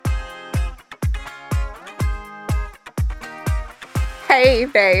Hey,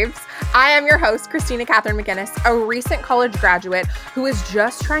 babes. I am your host, Christina Catherine McGinnis, a recent college graduate who is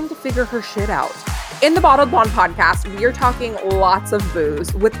just trying to figure her shit out. In the Bottled Blonde podcast, we are talking lots of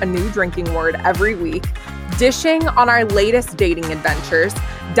booze with a new drinking word every week, dishing on our latest dating adventures,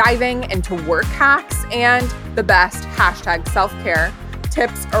 diving into work hacks, and the best #self-care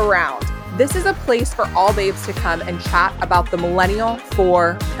tips around. This is a place for all babes to come and chat about the millennial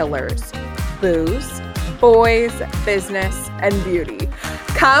 4 pillars: booze, boys, business, and beauty.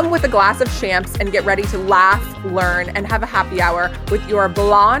 Come with a glass of champs and get ready to laugh, learn, and have a happy hour with your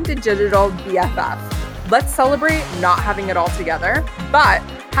blonde digital BFF. Let's celebrate not having it all together, but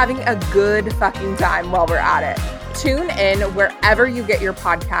having a good fucking time while we're at it. Tune in wherever you get your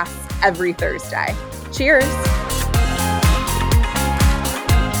podcasts every Thursday. Cheers.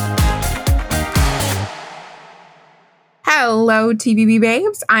 Hello, TBB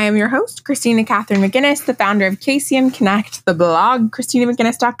babes. I am your host, Christina Catherine McGinnis, the founder of KCM Connect, the blog,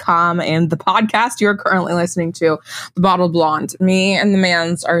 ChristinaMcGinnis.com, and the podcast you're currently listening to, The Bottled Blonde. Me and the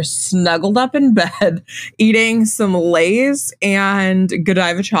mans are snuggled up in bed, eating some Lay's and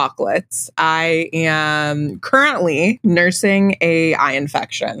Godiva chocolates. I am currently nursing a eye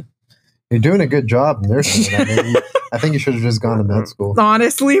infection. You're doing a good job nursing it. I think you should have just gone to med school.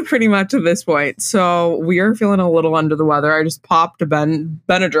 Honestly, pretty much at this point. So we are feeling a little under the weather. I just popped a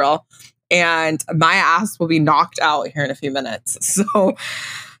Benadryl and my ass will be knocked out here in a few minutes. So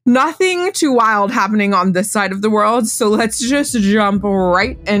nothing too wild happening on this side of the world. So let's just jump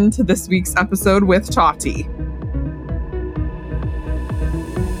right into this week's episode with Tati.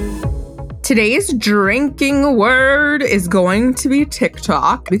 Today's drinking word is going to be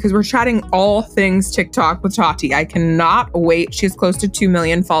TikTok because we're chatting all things TikTok with Tati. I cannot wait. She's close to 2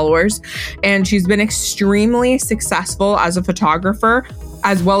 million followers and she's been extremely successful as a photographer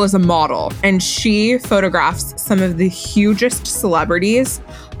as well as a model. And she photographs some of the hugest celebrities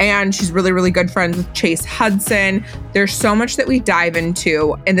and she's really, really good friends with Chase Hudson. There's so much that we dive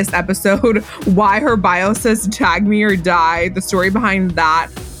into in this episode. Why her bio says tag me or die, the story behind that.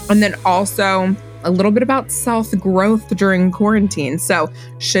 And then also a little bit about self-growth during quarantine. So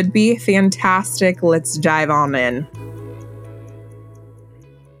should be fantastic. Let's dive on in.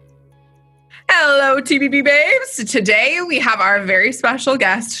 Hello, TBB babes. Today we have our very special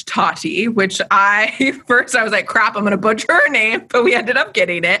guest, Tati, which I was like, crap, I'm going to butcher her name, but we ended up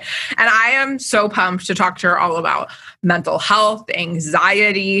getting it. And I am so pumped to talk to her all about mental health,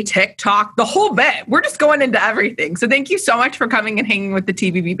 anxiety, TikTok, the whole bit. We're just going into everything. So thank you so much for coming and hanging with the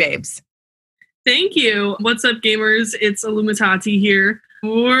TBB babes. Thank you. What's up, gamers? It's Illumitati here.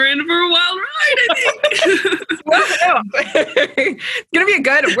 We're in for a wild ride, I think. It's gonna be a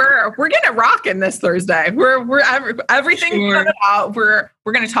good. We're gonna rock in this Thursday. Everything's coming out. We're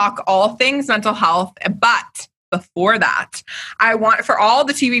gonna talk all things mental health, but before that, I want for all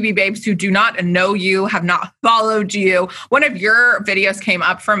the TBB babes who do not know you, have not followed you. One of your videos came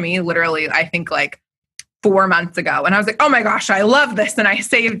up for me, literally, I think like 4 months ago. And I was like, oh my gosh, I love this. And I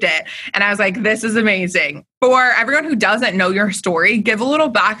saved it. And I was like, this is amazing. For everyone who doesn't know your story, give a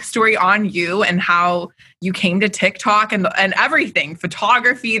little backstory on you and how you came to TikTok and everything,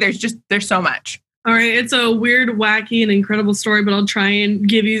 photography. There's so much. All right. It's a weird, wacky, and incredible story, but I'll try and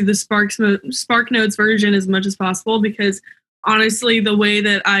give you the Spark Notes version as much as possible because honestly, the way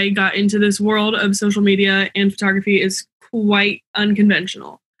that I got into this world of social media and photography is quite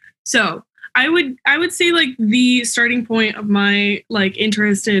unconventional. So I would say like the starting point of my like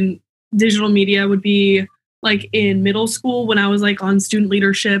interest in digital media would be like in middle school when I was like on student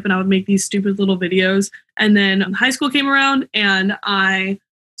leadership and I would make these stupid little videos. And then high school came around and I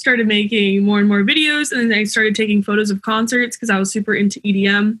started making more and more videos. And then I started taking photos of concerts because I was super into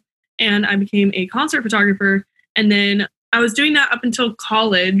EDM and I became a concert photographer. And then I was doing that up until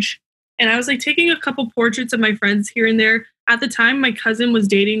college. And I was like taking a couple portraits of my friends here and there. At the time, my cousin was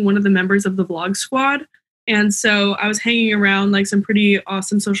dating one of the members of the Vlog Squad. And so I was hanging around like some pretty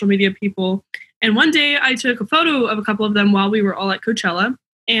awesome social media people. And one day I took a photo of a couple of them while we were all at Coachella.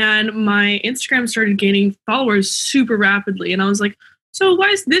 And my Instagram started gaining followers super rapidly. And I was like, so why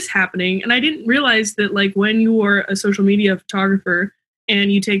is this happening? And I didn't realize that like when you are a social media photographer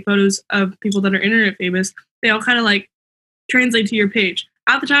and you take photos of people that are internet famous, they all kind of like translate to your page.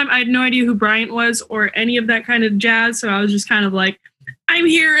 At the time, I had no idea who Bryant was or any of that kind of jazz. So I was just kind of like, I'm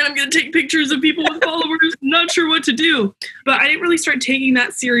here and I'm going to take pictures of people with followers. Not sure what to do. But I didn't really start taking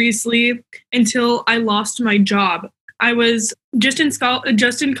that seriously until I lost my job. I was just in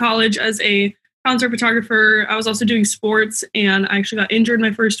college as a concert photographer. I was also doing sports and I actually got injured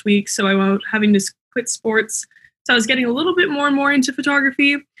my first week. So I was having to quit sports. So I was getting a little bit more and more into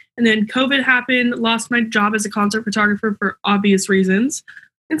photography. And And then COVID happened, lost my job as a concert photographer for obvious reasons.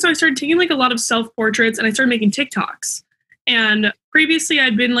 And so I started taking like a lot of self-portraits and I started making TikToks. And previously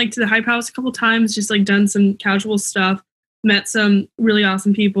I'd been like to the Hype House a couple times, just like done some casual stuff, met some really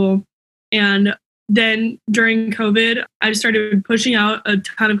awesome people. And then during COVID, I just started pushing out a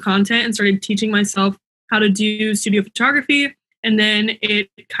ton of content and started teaching myself how to do studio photography. And then it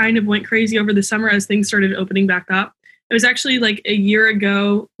kind of went crazy over the summer as things started opening back up. It was actually like a year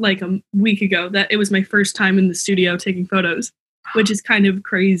ago, like a week ago, that it was my first time in the studio taking photos, which is kind of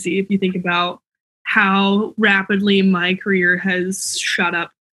crazy if you think about how rapidly my career has shot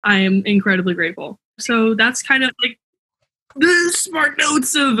up. I am incredibly grateful. So that's kind of like the smart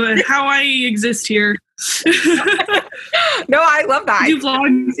notes of how I exist here. No, I love that. Do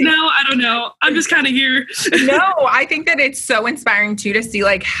vlogs now? I don't know. I'm just kind of here. No, I think that it's so inspiring too to see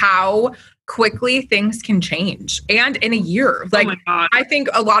like how quickly things can change. And in a year, like, oh my God. I think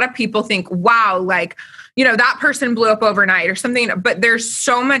a lot of people think, wow, like, you know, that person blew up overnight or something, but there's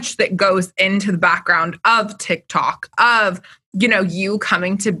so much that goes into the background of TikTok, of, you know, you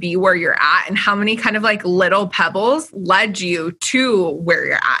coming to be where you're at and how many kind of like little pebbles led you to where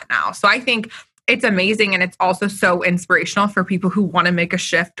you're at now. So I think it's amazing. And it's also so inspirational for people who want to make a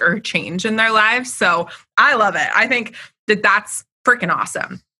shift or a change in their lives. So I love it. I think that that's freaking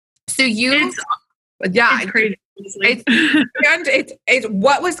awesome. So it's crazy. It's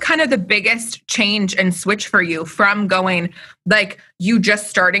what was kind of the biggest change and switch for you from going like you just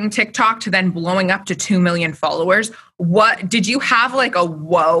starting TikTok to then blowing up to 2 million followers? What did you have like a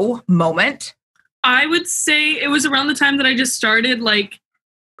whoa moment? I would say it was around the time that I just started like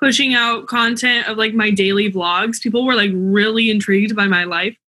pushing out content of like my daily vlogs. People were like really intrigued by my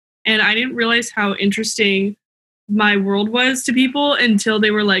life. And I didn't realize how interesting my world was to people until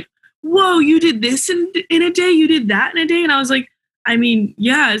they were like, whoa, you did this in a day, you did that in a day. And I was like, I mean,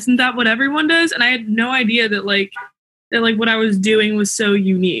 yeah, isn't that what everyone does? And I had no idea that what I was doing was so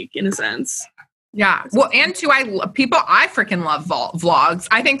unique in a sense. Yeah. Well, and too, I freaking love vlogs.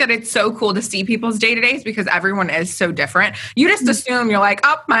 I think that it's so cool to see people's day-to-days because everyone is so different. You just assume you're like,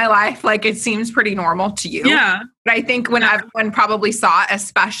 oh, my life, like it seems pretty normal to you. Yeah. But I think when everyone probably saw it,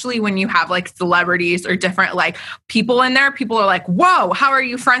 especially when you have like celebrities or different like people in there, people are like, whoa, how are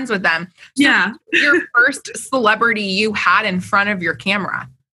you friends with them? So yeah. Your first celebrity you had in front of your camera.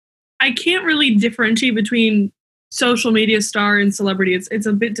 I can't really differentiate between social media star and celebrity. It's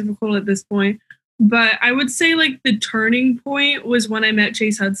a bit difficult at this point. But I would say like the turning point was when I met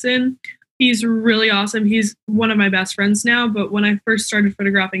Chase Hudson. He's really awesome. He's one of my best friends now. But when I first started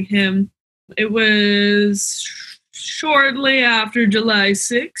photographing him, it was shortly after July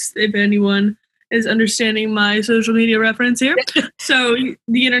 6th, if anyone is understanding my social media reference here. So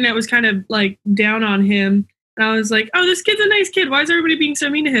the internet was kind of like down on him. And I was like, oh, this kid's a nice kid. Why is everybody being so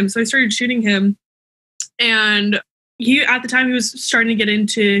mean to him? So I started shooting him. And at the time, he was starting to get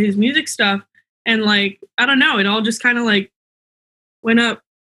into his music stuff. And like, I don't know, it all just kind of like went up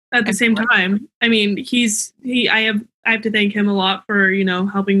at the same time. I mean, I have to thank him a lot for, you know,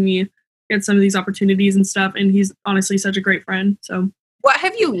 helping me get some of these opportunities and stuff. And he's honestly such a great friend. So what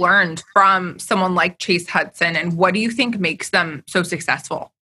have you learned from someone like Chase Hudson and what do you think makes them so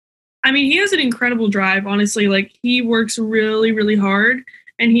successful? I mean, he has an incredible drive, honestly. Like he works really, really hard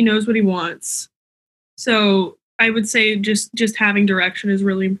and he knows what he wants. So I would say just having direction is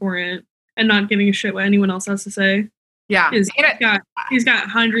really important. And not giving a shit what anyone else has to say. Yeah. He's got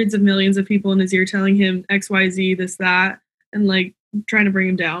hundreds of millions of people in his ear telling him X, Y, Z, this, that, and like trying to bring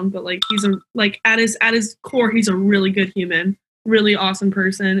him down. But like he's at his core, he's a really good human, really awesome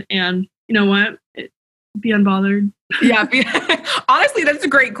person. And you know what? Be unbothered. Yeah. Honestly, that's a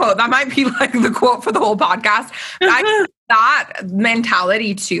great quote. That might be like the quote for the whole podcast. That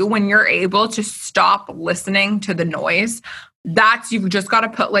mentality too, when you're able to stop listening to the noise, you've just got to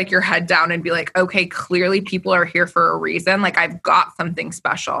put like your head down and be like, okay, clearly people are here for a reason. Like I've got something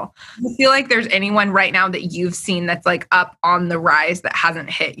special. I feel like there's anyone right now that you've seen that's like up on the rise that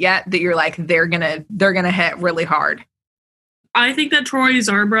hasn't hit yet that you're like, they're going to hit really hard. I think that Troy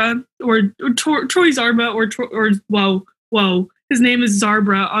Zarbra his name is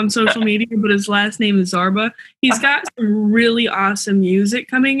Zarbra on social media, but his last name is Zarba. He's got some really awesome music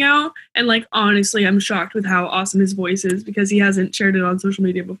coming out. And like, honestly, I'm shocked with how awesome his voice is because he hasn't shared it on social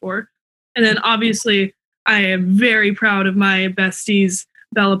media before. And then obviously I am very proud of my besties,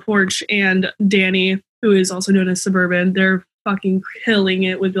 Bella Porch and Danny, who is also known as Suburban. They're fucking killing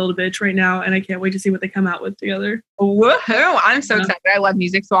it with Build a Bitch right now. And I can't wait to see what they come out with together. Woohoo. I'm so excited. I love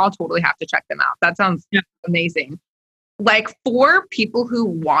music, so I'll totally have to check them out. That sounds amazing. Like for people who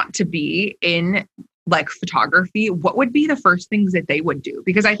want to be in like photography, what would be the first things that they would do?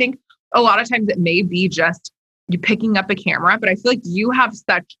 Because I think a lot of times it may be just you picking up a camera, but I feel like you have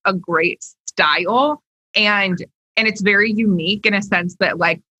such a great style and it's very unique in a sense that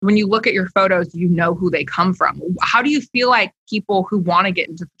like when you look at your photos, you know who they come from. How do you feel like people who want to get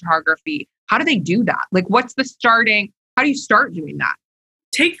into photography, how do they do that? Like how do you start doing that?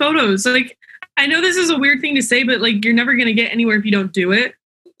 Take photos. Like, I know this is a weird thing to say, but like you're never going to get anywhere if you don't do it.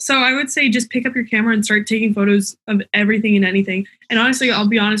 So I would say just pick up your camera and start taking photos of everything and anything. And honestly, I'll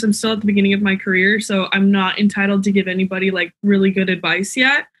be honest, I'm still at the beginning of my career, so I'm not entitled to give anybody like really good advice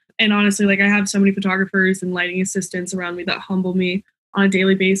yet. And honestly, like I have so many photographers and lighting assistants around me that humble me on a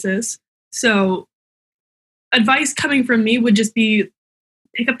daily basis. So advice coming from me would just be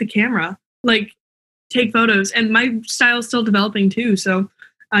pick up the camera, like take photos. And my style is still developing too. So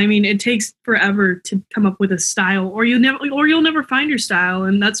I mean, it takes forever to come up with a style, or you'll never find your style,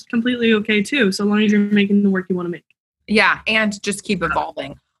 and that's completely okay too, so long as you're making the work you want to make. Yeah, and just keep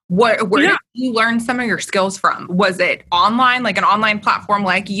evolving. Where did you learn some of your skills from? Was it online, like an online platform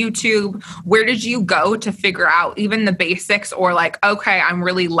like YouTube? Where did you go to figure out even the basics, or like, okay, I'm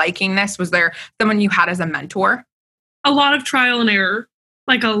really liking this? Was there someone you had as a mentor? A lot of trial and error,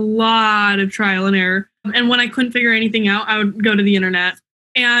 like a lot of trial and error. And when I couldn't figure anything out, I would go to the internet.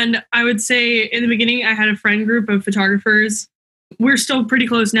 And I would say in the beginning, I had a friend group of photographers. We're still pretty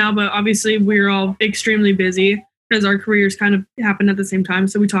close now, but obviously we're all extremely busy because our careers kind of happen at the same time.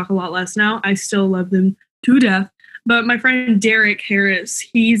 So we talk a lot less now. I still love them to death. But my friend Derek Harris,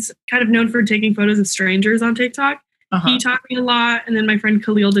 he's kind of known for taking photos of strangers on TikTok. He taught me a lot. And then my friend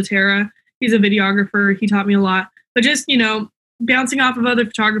Khalil Datera, he's a videographer. He taught me a lot. But just, bouncing off of other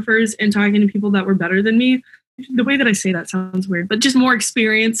photographers and talking to people that were better than me. The way that I say that sounds weird, but just more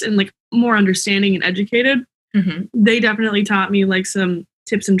experience and like more understanding and educated. Mm-hmm. They definitely taught me like some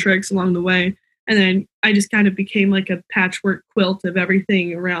tips and tricks along the way. And then I just kind of became like a patchwork quilt of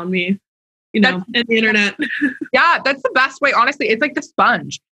everything around me, and the internet. Yeah, that's the best way. Honestly, it's like the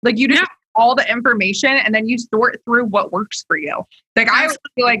sponge. Like you just have all the information and then you sort through what works for you. Like I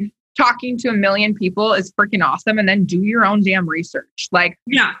feel like talking to a million people is freaking awesome. And then do your own damn research. Like,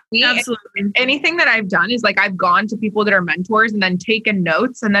 absolutely. Anything that I've done is like, I've gone to people that are mentors and then taken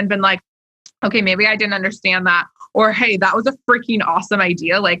notes and then been like, okay, maybe I didn't understand that. Or, hey, that was a freaking awesome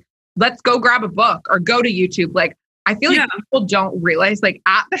idea. Like, let's go grab a book or go to YouTube. Like, I feel like people don't realize like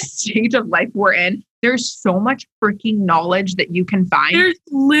at the stage of life we're in, there's so much freaking knowledge that you can find. There's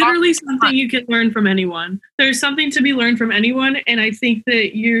literally something you can learn from anyone. There's something to be learned from anyone. And I think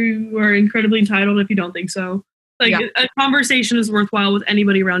that you are incredibly entitled if you don't think so. Like a conversation is worthwhile with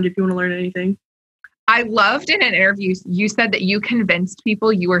anybody around you if you want to learn anything. I loved in an interview, you said that you convinced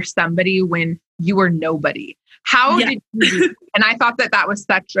people you were somebody when you were nobody. How did you do that? And I thought that was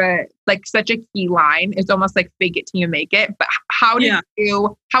such a key line. It's almost like fake it till you make it. But how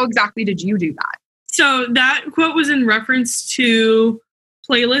exactly did you do that? So that quote was in reference to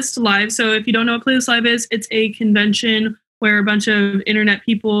Playlist Live. So if you don't know what Playlist Live is, it's a convention where a bunch of internet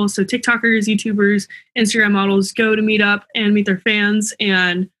people, so TikTokers, YouTubers, Instagram models go to meet up and meet their fans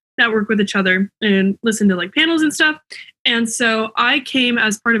and network with each other and listen to like panels and stuff. And so I came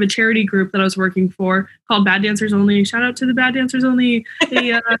as part of a charity group that I was working for called Bad Dancers Only. Shout out to the Bad Dancers Only.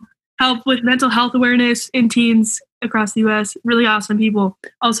 They help with mental health awareness in teens across the U.S. Really awesome people.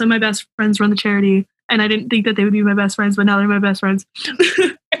 Also, my best friends run the charity. And I didn't think that they would be my best friends, but now they're my best friends.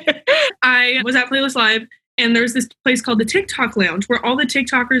 I was at Playlist Live, and there's this place called the TikTok Lounge where all the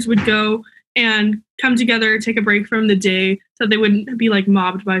TikTokers would go and come together, take a break from the day so they wouldn't be like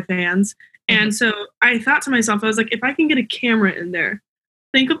mobbed by fans. And so I thought to myself, I was like, if I can get a camera in there,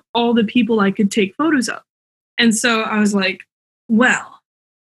 think of all the people I could take photos of. And so I was like, well,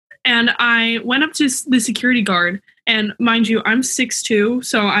 and I went up to the security guard, and mind you, I'm 6'2",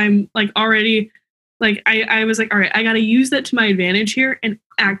 so I'm like already like, I was like, all right, I got to use that to my advantage here and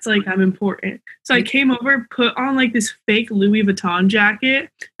act like I'm important. So I came over, put on like this fake Louis Vuitton jacket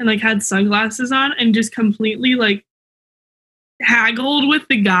and like had sunglasses on and just completely like haggled with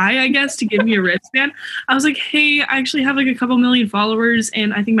the guy, I guess, to give me a wristband. I was like, hey, I actually have like a couple million followers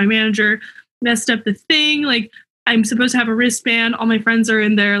and I think my manager messed up the thing. Like, I'm supposed to have a wristband. All my friends are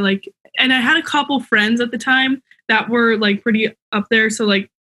in there. Like, and I had a couple friends at the time that were like pretty up there. So like,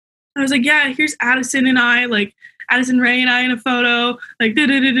 I was like, yeah, here's Addison and I, like Addison Ray and I in a photo, like,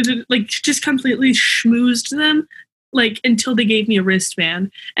 like just completely schmoozed them, like until they gave me a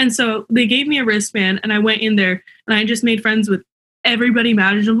wristband. And so they gave me a wristband and I went in there and I just made friends with everybody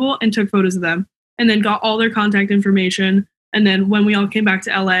imaginable and took photos of them and then got all their contact information. And then when we all came back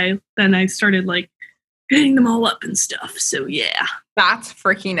to LA, then I started like hitting them all up and stuff. So yeah. That's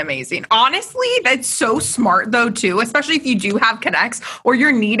freaking amazing. Honestly, that's so smart though too, especially if you do have connects or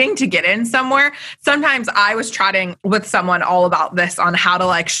you're needing to get in somewhere. Sometimes I was chatting with someone all about this on how to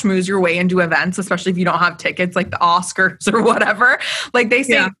like schmooze your way into events, especially if you don't have tickets like the Oscars or whatever. Like they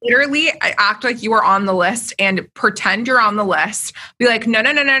say literally act like you are on the list and pretend you're on the list. Be like, no,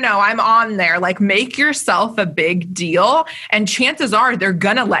 I'm on there. Like make yourself a big deal and chances are they're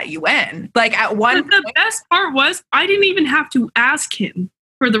gonna let you in. Like at one point, the best part was I didn't even have to ask him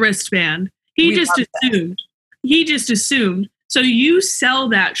for the wristband. He just assumed. So you sell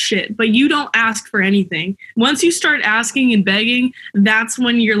that shit, but you don't ask for anything. Once you start asking and begging, that's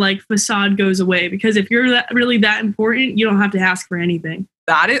when your like facade goes away. Because if you're really that important, you don't have to ask for anything.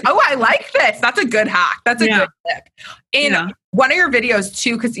 That is, I like this. That's a good hack. That's a good tip. In one of your videos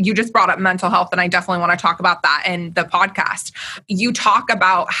too, because you just brought up mental health and I definitely want to talk about that in the podcast. You talk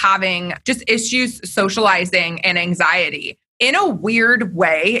about having just issues socializing and anxiety. In a weird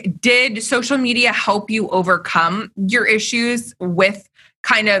way, did social media help you overcome your issues with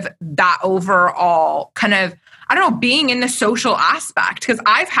kind of that overall kind of, I don't know, being in the social aspect? Because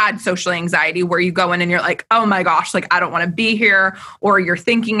I've had social anxiety where you go in and you're like, oh my gosh, like I don't want to be here, or you're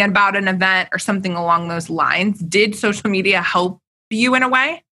thinking about an event or something along those lines. Did social media help you in a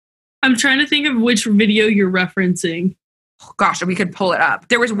way? I'm trying to think of which video you're referencing. Gosh, we could pull it up.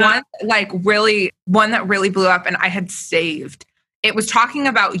 There was one that really blew up and I had saved. It was talking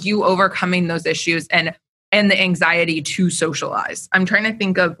about you overcoming those issues and the anxiety to socialize. I'm trying to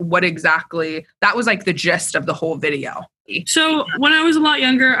think of what exactly, that was like the gist of the whole video. So when I was a lot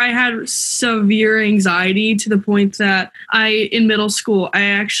younger, I had severe anxiety to the point that in middle school, I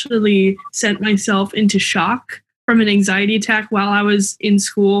actually sent myself into shock from an anxiety attack while I was in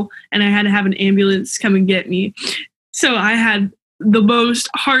school, and I had to have an ambulance come and get me. So I had the most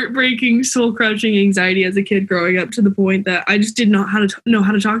heartbreaking, soul-crushing anxiety as a kid growing up to the point that I just didn't know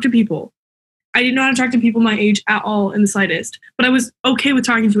how to talk to people. I didn't know how to talk to people my age at all in the slightest, but I was okay with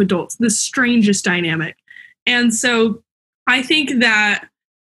talking to adults, the strangest dynamic. And so I think that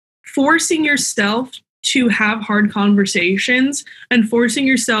forcing yourself to have hard conversations and forcing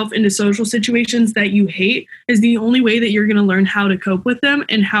yourself into social situations that you hate is the only way that you're going to learn how to cope with them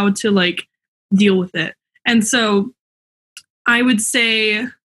and how to like deal with it. And so I would say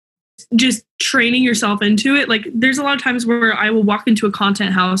just training yourself into it. Like there's a lot of times where I will walk into a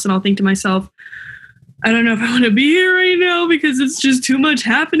content house and I'll think to myself, I don't know if I want to be here right now because it's just too much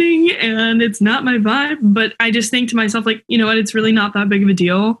happening and it's not my vibe. But I just think to myself, like, you know what, it's really not that big of a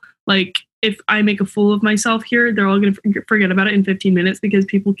deal. Like if I make a fool of myself here, they're all going to forget about it in 15 minutes because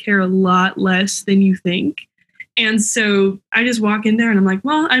people care a lot less than you think. And so I just walk in there and I'm like,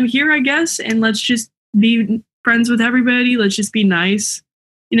 well, I'm here, I guess. And let's just be friends with everybody. Let's just be nice,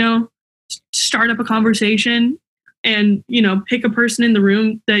 you know, start up a conversation and, you know, pick a person in the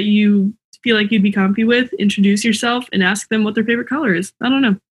room that you feel like you'd be comfy with, introduce yourself and ask them what their favorite color is. I don't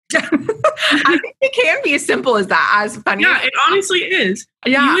know. I think it can be as simple as that, as funny. Yeah, it honestly is.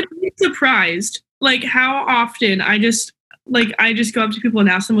 Yeah. You would be surprised like how often I just go up to people and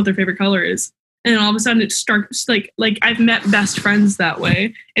ask them what their favorite color is. And all of a sudden it starts like I've met best friends that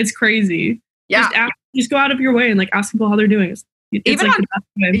way. It's crazy. Yeah. Just go out of your way and like ask people how they're doing.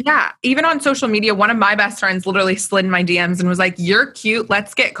 Even on social media, one of my best friends literally slid in my DMs and was like, "You're cute.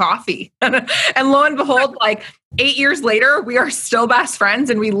 Let's get coffee." And lo and behold, like 8 years later, we are still best friends,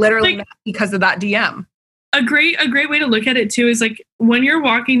 and we literally met because of that DM. A great way to look at it too is like when you're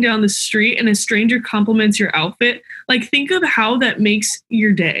walking down the street and a stranger compliments your outfit, like think of how that makes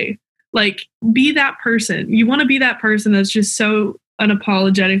your day. Like be that person. You want to be that person that's just so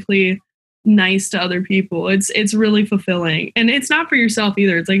unapologetically nice to other people. It's really fulfilling, and it's not for yourself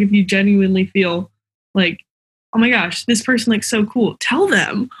either. It's like if you genuinely feel like, oh my gosh, this person looks so cool, tell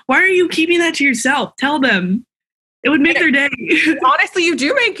them. Why are you keeping that to yourself? Tell them. It would make their day. Honestly, you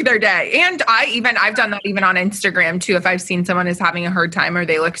do make their day. And I've done that even on Instagram too. If I've seen someone is having a hard time or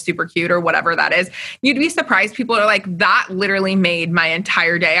they look super cute or whatever that is, you'd be surprised. People are like, that literally made my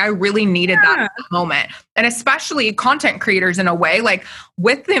entire day. I really needed that moment. And especially content creators in a way, like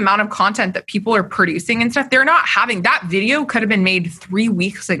with the amount of content that people are producing and stuff, they're not having that video could have been made 3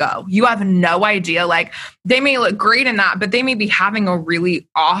 weeks ago. You have no idea. Like they may look great in that, but they may be having a really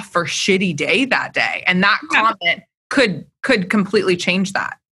off or shitty day that day. And that comment could completely change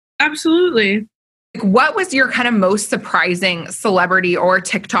that. Absolutely. What was your kind of most surprising celebrity or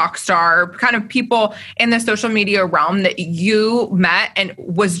TikTok star, kind of people in the social media realm that you met and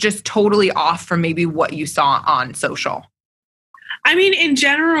was just totally off from maybe what you saw on social? I mean, in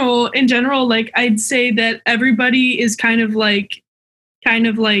general, like I'd say that everybody is kind of like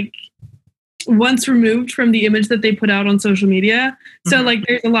once removed from the image that they put out on social media. So Mhm. like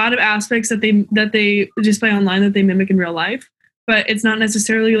there's a lot of aspects that they display online that they mimic in real life, but it's not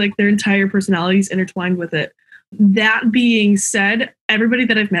necessarily like their entire personality is intertwined with it. That being said, everybody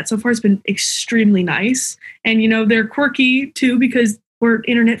that I've met so far has been extremely nice. And, you know, they're quirky too because we're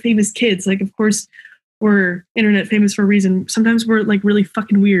internet famous kids. Like, of course, we're internet famous for a reason. Sometimes we're like really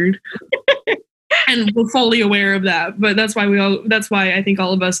fucking weird. And we're fully aware of that. But that's why I think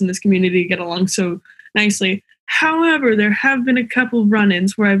all of us in this community get along so nicely. However, there have been a couple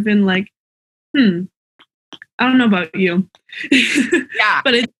run-ins where I've been like, I don't know about you. Yeah.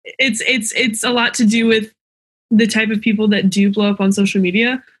 But it's a lot to do with the type of people that do blow up on social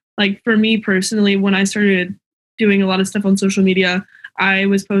media. Like for me personally, when I started doing a lot of stuff on social media, I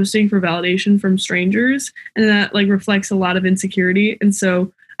was posting for validation from strangers, and that like reflects a lot of insecurity. And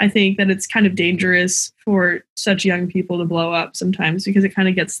so I think that it's kind of dangerous for such young people to blow up sometimes because it kind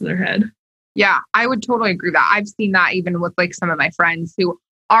of gets to their head. Yeah, I would totally agree with that. I've seen that even with like some of my friends who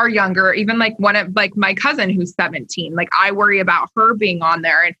are younger, even like one of like my cousin who's 17. Like I worry about her being on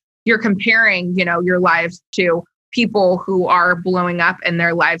there, and you're comparing, you know, your lives to people who are blowing up and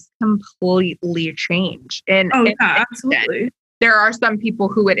their lives completely change. And Absolutely. there are some people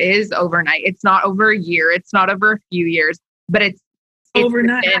who it is overnight. It's not over a year. It's not over a few years, but it's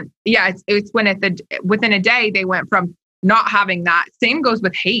overnight. It's when within a day they went from not having that. Same goes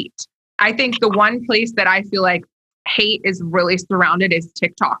with hate. I think the one place that I feel like hate is really surrounded is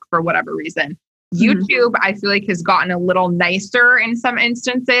TikTok for whatever reason. YouTube, I feel like, has gotten a little nicer in some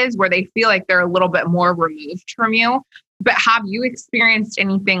instances where they feel like they're a little bit more removed from you. But have you experienced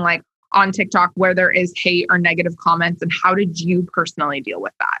anything like on TikTok where there is hate or negative comments, and how did you personally deal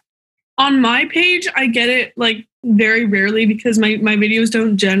with that? On my page, I get it like very rarely because my videos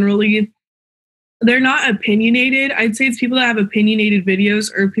don't generally, they're not opinionated. I'd say it's people that have opinionated videos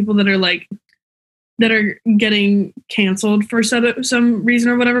or people that are like, that are getting canceled for some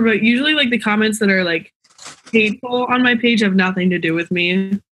reason or whatever. But usually like the comments that are like hateful on my page have nothing to do with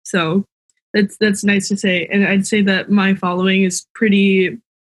me. So that's nice to say. And I'd say that my following is pretty,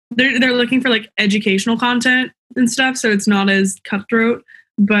 they're looking for like educational content and stuff. So it's not as cutthroat.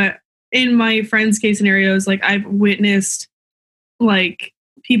 But in my friends' case scenarios, like I've witnessed like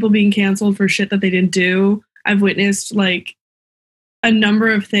people being canceled for shit that they didn't do. I've witnessed like a number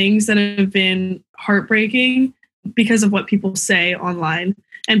of things that have been heartbreaking because of what people say online.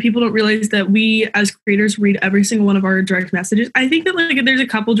 And people don't realize that we as creators read every single one of our direct messages. I think that like there's a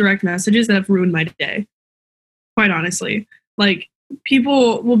couple direct messages that have ruined my day. Quite honestly. Like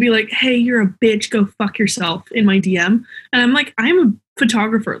people will be like, hey, you're a bitch, go fuck yourself in my DM. And I'm like, I'm a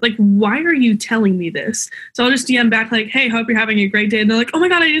photographer. Like, why are you telling me this? So I'll just DM back like, hey, hope you're having a great day. And they're like, oh my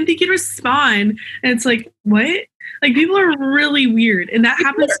God, I didn't think you'd respond. And it's like, what? Like people are really weird, and that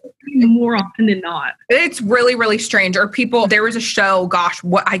happens more often than not. It's really, really strange. Or people, there was a show,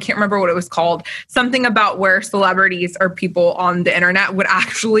 I can't remember what it was called. Something about where celebrities or people on the internet would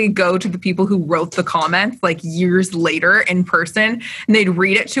actually go to the people who wrote the comments like years later in person, and they'd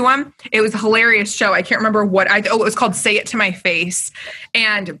read it to them. It was a hilarious show. I can't remember it was called Say It to My Face.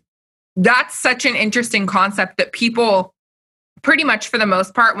 And that's such an interesting concept that people, pretty much for the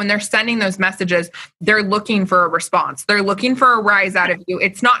most part, when they're sending those messages, they're looking for a response. They're looking for a rise out of you.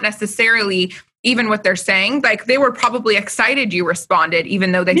 It's not necessarily even what they're saying. Like they were probably excited you responded,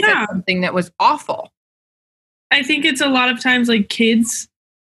 even though they said something that was awful. I think it's a lot of times like kids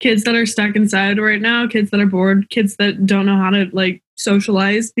that are stuck inside right now, kids that are bored, kids that don't know how to like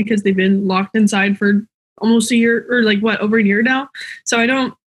socialize because they've been locked inside for almost a year or like over a year now. So I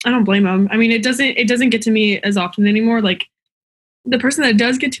don't blame them. I mean, it doesn't get to me as often anymore. Like, the person that it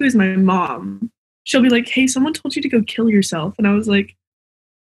does get to is my mom. She'll be like, hey, someone told you to go kill yourself. And I was like,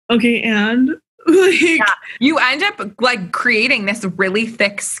 okay, and like, you end up like creating this really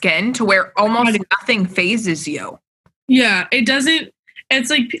thick skin to where almost nothing phases you. Yeah, it doesn't. It's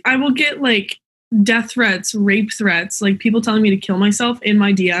like I will get like death threats, rape threats, like people telling me to kill myself in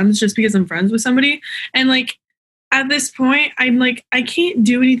my DMs just because I'm friends with somebody. And like at this point, I'm like, I can't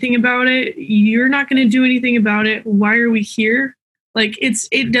do anything about it. You're not going to do anything about it. Why are we here? Like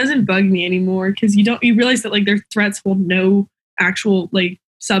it doesn't bug me anymore because you realize that like their threats hold no actual like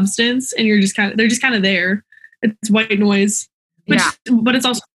substance, and they're just kind of there. It's white noise, but it's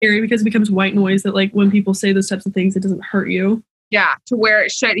also scary because it becomes white noise that like when people say those types of things, it doesn't hurt you. Yeah, to where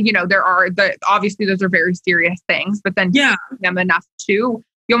it should. Obviously those are very serious things, but then them enough to you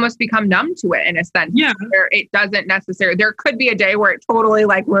almost become numb to it in a sense. Yeah, where it doesn't necessarily. There could be a day where it totally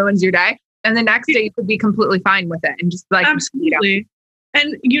like ruins your day. And the next day you could be completely fine with it and just like, absolutely.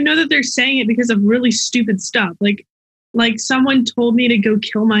 And you know that they're saying it because of really stupid stuff. Like like someone told me to go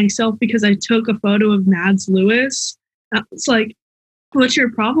kill myself because I took a photo of Mads Lewis. It's like, what's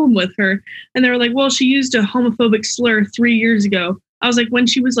your problem with her? And they were like, well, she used a homophobic slur 3 years ago. I was like, when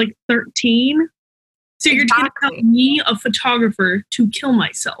she was like 13? So you're going to tell me, a photographer, to kill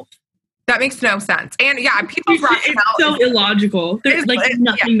myself? That makes no sense. And yeah, people's rationale it's so illogical.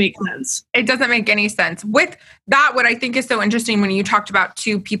 Nothing makes sense. It doesn't make any sense. With that, what I think is so interesting when you talked about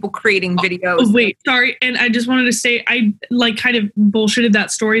people creating videos. Oh, wait, sorry. And I just wanted to say, I like kind of bullshitted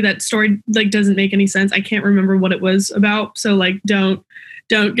that story. That story like doesn't make any sense. I can't remember what it was about. So like, don't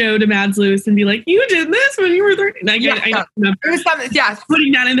go to Mads Lewis and be like, you did this when you were 13. I don't remember. It was something, yeah.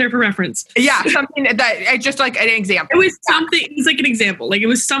 Putting that in there for reference. Yeah, something that just like an example. It was something. It was like an example. Like it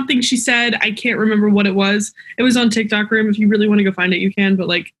was something she said. I can't remember what it was. It was on TikTok Room. If you really want to go find it, you can. But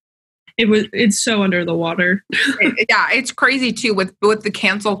like, it's so under the water. Yeah, it's crazy too with the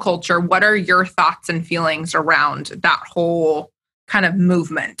cancel culture. What are your thoughts and feelings around that whole kind of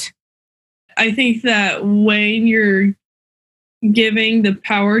movement? I think that when you're giving the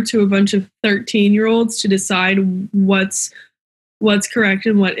power to a bunch of 13-year-olds to decide what's correct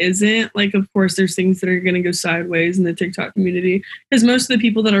and what isn't, like of course there's things that are going to go sideways in the TikTok community, because most of the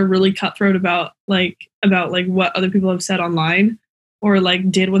people that are really cutthroat about what other people have said online or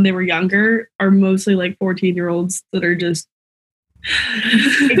like did when they were younger are mostly like 14-year-olds that are just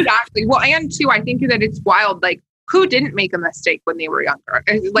exactly. Well, and too, I think that it's wild, like who didn't make a mistake when they were younger?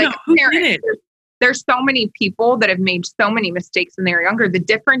 Like no, parents. There's so many people that have made so many mistakes when they were younger. The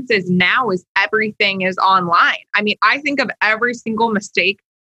difference is now is everything is online. I mean, I think of every single mistake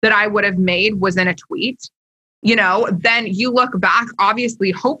that I would have made was in a tweet. You know, then you look back, obviously,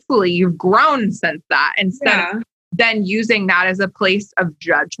 hopefully you've grown since that instead of then using that as a place of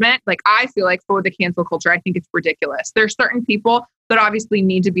judgment. Like I feel like for the cancel culture, I think it's ridiculous. There's certain people that obviously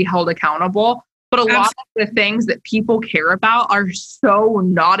need to be held accountable, but a lot of the things that people care about are so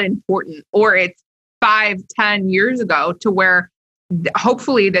not important, or it's 5-10 years ago to where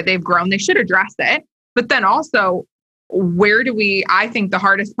hopefully that they've grown, they should address it. But then also, I think the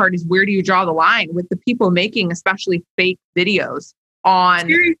hardest part is where do you draw the line with the people making especially fake videos on.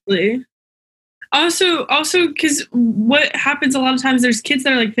 Seriously. Also, because what happens a lot of times, there's kids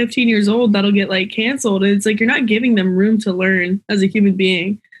that are like 15 years old that'll get like canceled. And it's like, you're not giving them room to learn as a human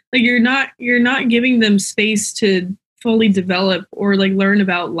being. Like you're not giving them space to fully develop or like learn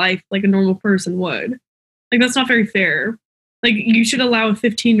about life like a normal person would. Like that's not very fair. Like you should allow a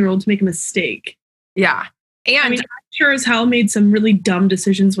 15-year-old to make a mistake. Yeah. And I mean, I sure as hell made some really dumb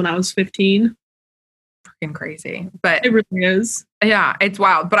decisions when I was 15. Freaking crazy. But it really is. Yeah, it's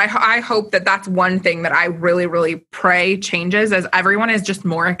wild. But I hope that that's one thing that I really, really pray changes, as everyone is just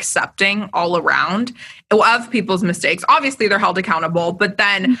more accepting all around of people's mistakes. Obviously, they're held accountable, but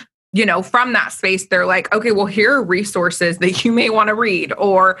then, you know, from that space, they're like, okay, well, here are resources that you may want to read,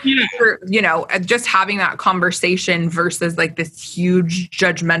 or, you know, just having that conversation versus like this huge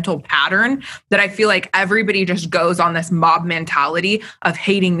judgmental pattern that I feel like everybody just goes on this mob mentality of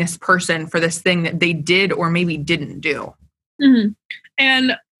hating this person for this thing that they did or maybe didn't do. Mm-hmm.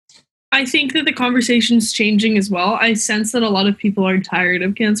 And I think that the conversation's changing as well. I sense that a lot of people are tired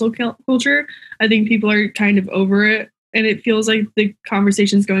of cancel culture. I think people are kind of over it. And it feels like the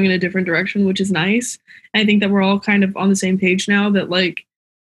conversation's going in a different direction, which is nice. And I think that we're all kind of on the same page now that like,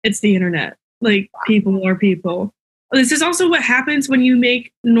 it's the internet. Like people are people. This is also what happens when you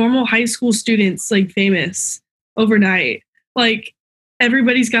make normal high school students like famous overnight. Like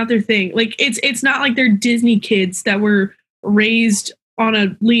everybody's got their thing. Like it's not like they're Disney kids that were raised on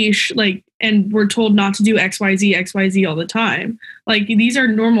a leash, like, and we're told not to do XYZ all the time. Like these are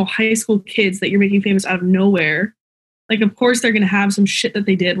normal high school kids that you're making famous out of nowhere. Like, of course, they're going to have some shit that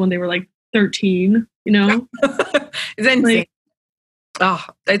they did when they were like 13, you know? It's insane. Like, oh,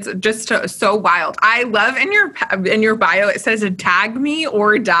 it's just so wild. I love in your bio, it says tag me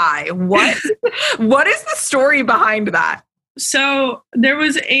or die. What is the story behind that? So there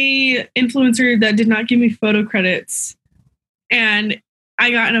was a influencer that did not give me photo credits, and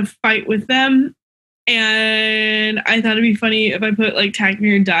I got in a fight with them. And I thought it'd be funny if I put like tag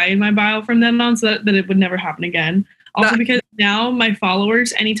me or die in my bio from then on, so that it would never happen again. Also, because now my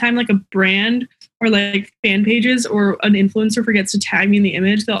followers, anytime like a brand or like fan pages or an influencer forgets to tag me in the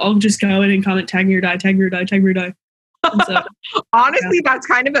image, they'll all just go in and comment tag me or die, tag me or die, tag me or die. So, honestly, that's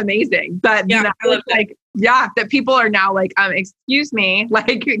kind of amazing. That that people are now like, excuse me,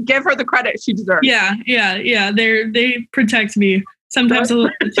 like give her the credit she deserves. Yeah. They protect me sometimes a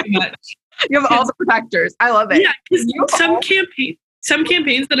little bit too much. You have all the protectors. I love it. Yeah, because some campaign. some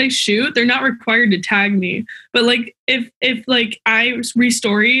campaigns that I shoot, they're not required to tag me. But like if like I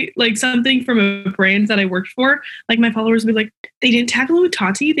restory like something from a brand that I worked for, like my followers would be like, they didn't tag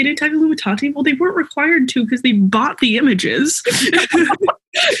Illumitati. They didn't tag Illumitati. Well, they weren't required to because they bought the images.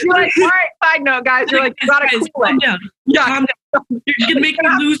 You're like, all right, side note, guys. You're like, you gotta cool calm it. down. Yeah. Calm down. You're gonna make me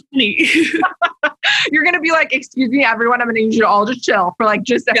lose money. You're gonna be like, excuse me, everyone. I'm gonna need you to all just chill for like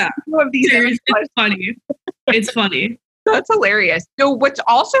just a few of these. It's funny. It's funny. That's hilarious. So what's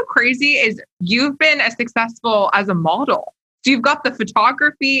also crazy is you've been as successful as a model. So you've got the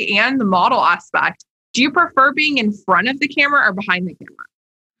photography and the model aspect. Do you prefer being in front of the camera or behind the camera?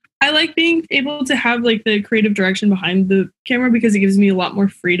 I like being able to have like the creative direction behind the camera because it gives me a lot more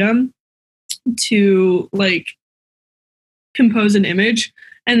freedom to like compose an image.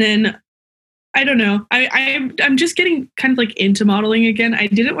 And then I don't know. I'm just getting kind of like into modeling again. I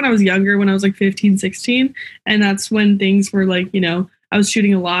did it when I was younger, when I was like 15, 16. And that's when things were like, I was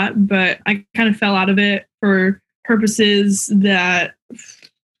shooting a lot, but I kind of fell out of it for purposes that,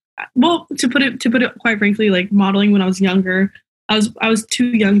 well, to put it quite frankly, like modeling when I was younger, I was too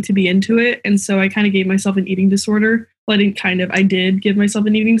young to be into it. And so I kind of gave myself an eating disorder. Well, I did give myself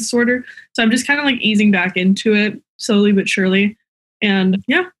an eating disorder. So I'm just kind of like easing back into it slowly but surely. And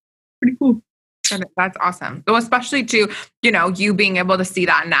yeah, pretty cool. That's awesome. So especially to, you being able to see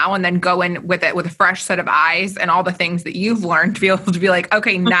that now and then go in with it with a fresh set of eyes and all the things that you've learned to be able to be like,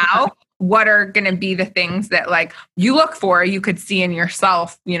 okay, now what are going to be the things that like you look for, you could see in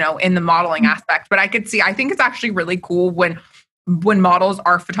yourself, in the modeling aspect. But I think it's actually really cool when models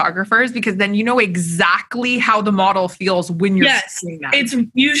are photographers, because then you know exactly how the model feels when you're seeing them.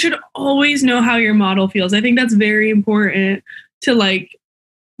 You should always know how your model feels. I think that's very important to like,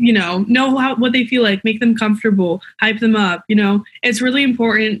 know what they feel like, make them comfortable, hype them up. It's really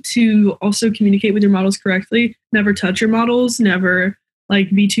important to also communicate with your models correctly. Never touch your models, never like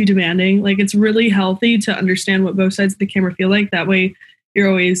be too demanding. Like it's really healthy to understand what both sides of the camera feel like. That way you're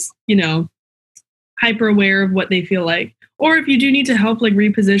always, hyper aware of what they feel like. Or if you do need to help like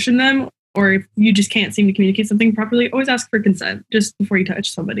reposition them, or if you just can't seem to communicate something properly, always ask for consent just before you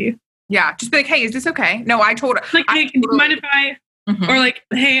touch somebody. Yeah. Just be like, hey, is this okay? No, I told her. Like, hey, do you mind if I... Or like,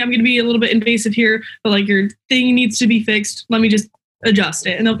 hey, I'm going to be a little bit invasive here, but like your thing needs to be fixed. Let me just adjust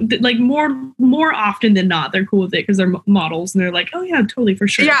it. And like more often than not, they're cool with it because they're models and they're like, oh yeah, totally, for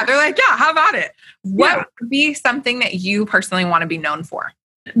sure. Yeah, they're like, yeah, how about it? What would be something that you personally want to be known for?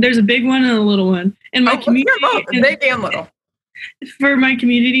 There's a big one and a little one. In my community, both, big and little. For my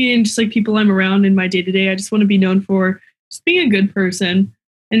community and just like people I'm around in my day-to-day, I just want to be known for just being a good person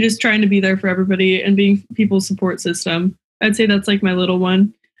and just trying to be there for everybody and being people's support system. I'd say that's like my little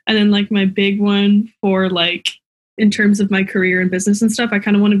one. And then like my big one for like, in terms of my career and business and stuff, I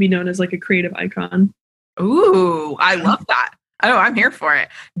kind of want to be known as like a creative icon. Ooh, I love that. Oh, I'm here for it.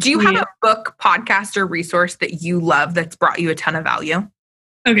 Do you have a book, podcast, or resource that you love that's brought you a ton of value?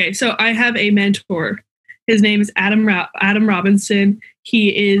 Okay, so I have a mentor. His name is Adam Robinson.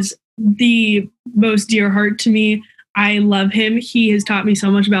 He is the most dear heart to me. I love him. He has taught me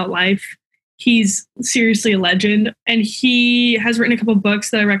so much about life. He's seriously a legend, and he has written a couple of books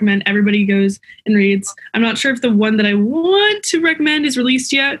that I recommend everybody goes and reads. I'm not sure if the one that I want to recommend is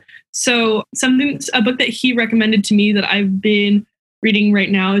released yet. So a book that he recommended to me that I've been reading right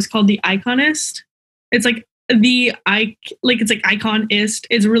now is called The Iconist. It's like it's like Iconist.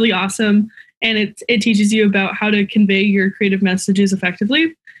 It's really awesome, and it teaches you about how to convey your creative messages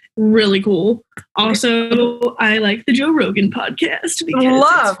effectively. Really cool. Also, I like the Joe Rogan podcast.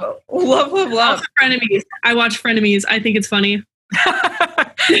 Love. Also Frenemies. I watch Frenemies. I think it's funny.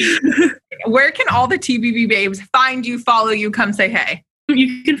 Where can all the TBB babes find you, follow you, come say hey?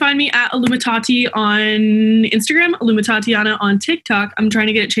 You can find me at Illumitati on Instagram, Illumitatiana on TikTok. I'm trying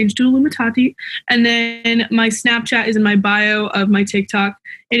to get it changed to Illumitati. And then my Snapchat is in my bio of my TikTok.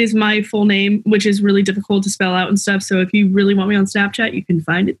 It is my full name, which is really difficult to spell out and stuff. So if you really want me on Snapchat, you can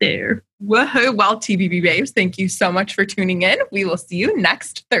find it there. Woohoo. Well, TBB babes, thank you so much for tuning in. We will see you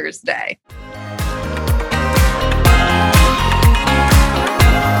next Thursday.